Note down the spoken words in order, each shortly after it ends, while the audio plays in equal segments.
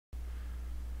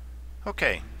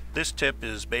Okay, this tip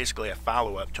is basically a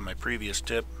follow-up to my previous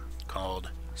tip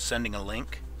called sending a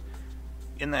link.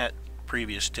 In that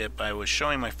previous tip, I was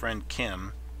showing my friend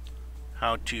Kim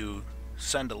how to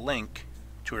send a link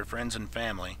to her friends and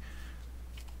family,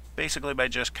 basically by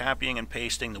just copying and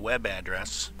pasting the web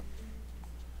address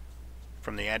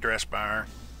from the address bar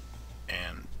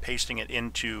and pasting it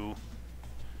into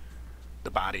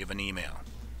the body of an email.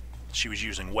 She was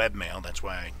using webmail, that's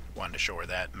why I wanted to show her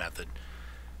that method.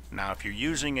 Now, if you're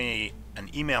using an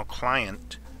email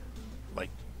client like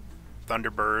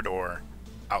Thunderbird or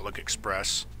Outlook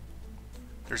Express,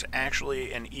 there's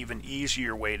actually an even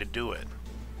easier way to do it.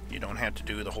 You don't have to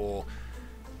do the whole,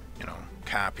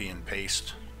 copy and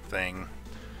paste thing.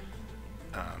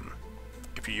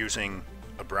 If you're using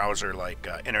a browser like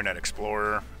Internet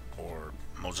Explorer or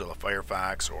Mozilla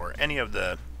Firefox or any of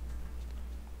the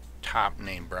top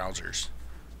name browsers,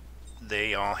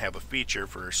 they all have a feature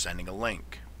for sending a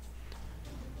link.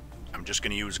 I'm just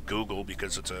going to use Google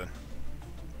because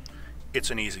it's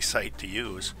an easy site to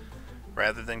use.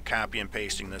 Rather than copy and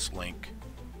pasting this link,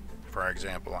 for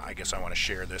example, I guess I want to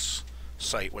share this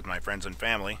site with my friends and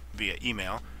family via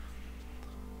email.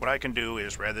 What I can do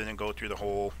is, rather than go through the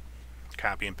whole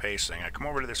copy and paste thing, I come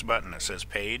over to this button that says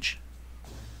page.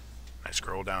 I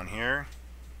scroll down here,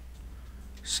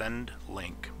 send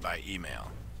link by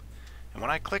email. And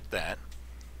when I click that,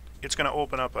 it's going to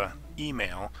open up an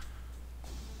email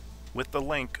with the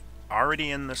link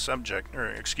already in the subject,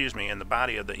 in the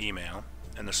body of the email,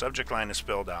 and the subject line is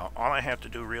filled out. All I have to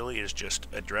do really is just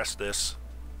address this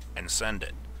and send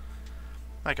it.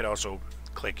 I could also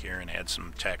click here and add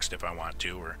some text if I want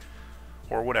to,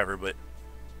 or whatever, but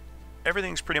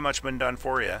everything's pretty much been done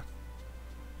for you,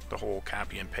 the whole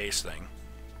copy and paste thing.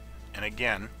 And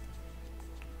again,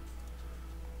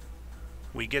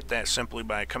 we get that simply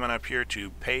by coming up here to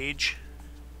page,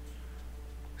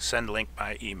 send link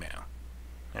by email.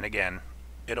 And again,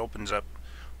 it opens up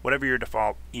whatever your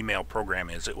default email program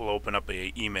is. It will open up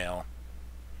a email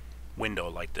window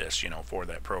like this, for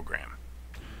that program.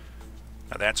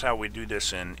 Now that's how we do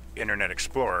this in Internet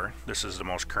Explorer. This is the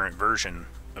most current version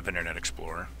of Internet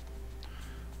Explorer.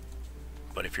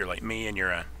 But if you're like me and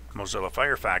you're a Mozilla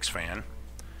Firefox fan,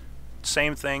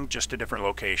 same thing, just a different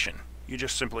location. You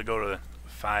just simply go to the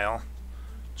File,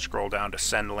 scroll down to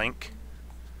Send Link.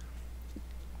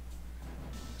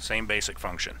 Same basic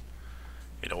function.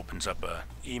 It opens up a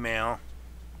email,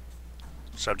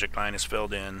 subject line is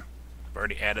filled in, I've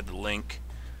already added the link,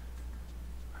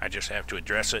 I just have to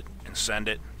address it and send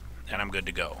it, and I'm good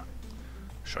to go.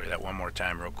 Show you that one more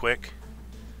time real quick.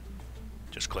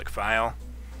 Just click File,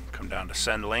 come down to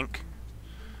Send Link,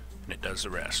 and it does the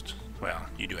rest. Well,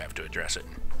 you do have to address it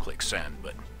and click Send,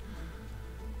 but...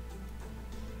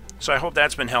 So I hope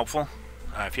that's been helpful.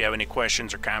 If you have any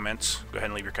questions or comments, go ahead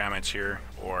and leave your comments here,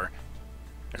 or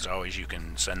as always, you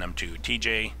can send them to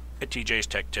TJ at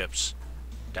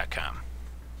TJsTechTips.com.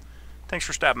 Thanks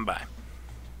for stopping by.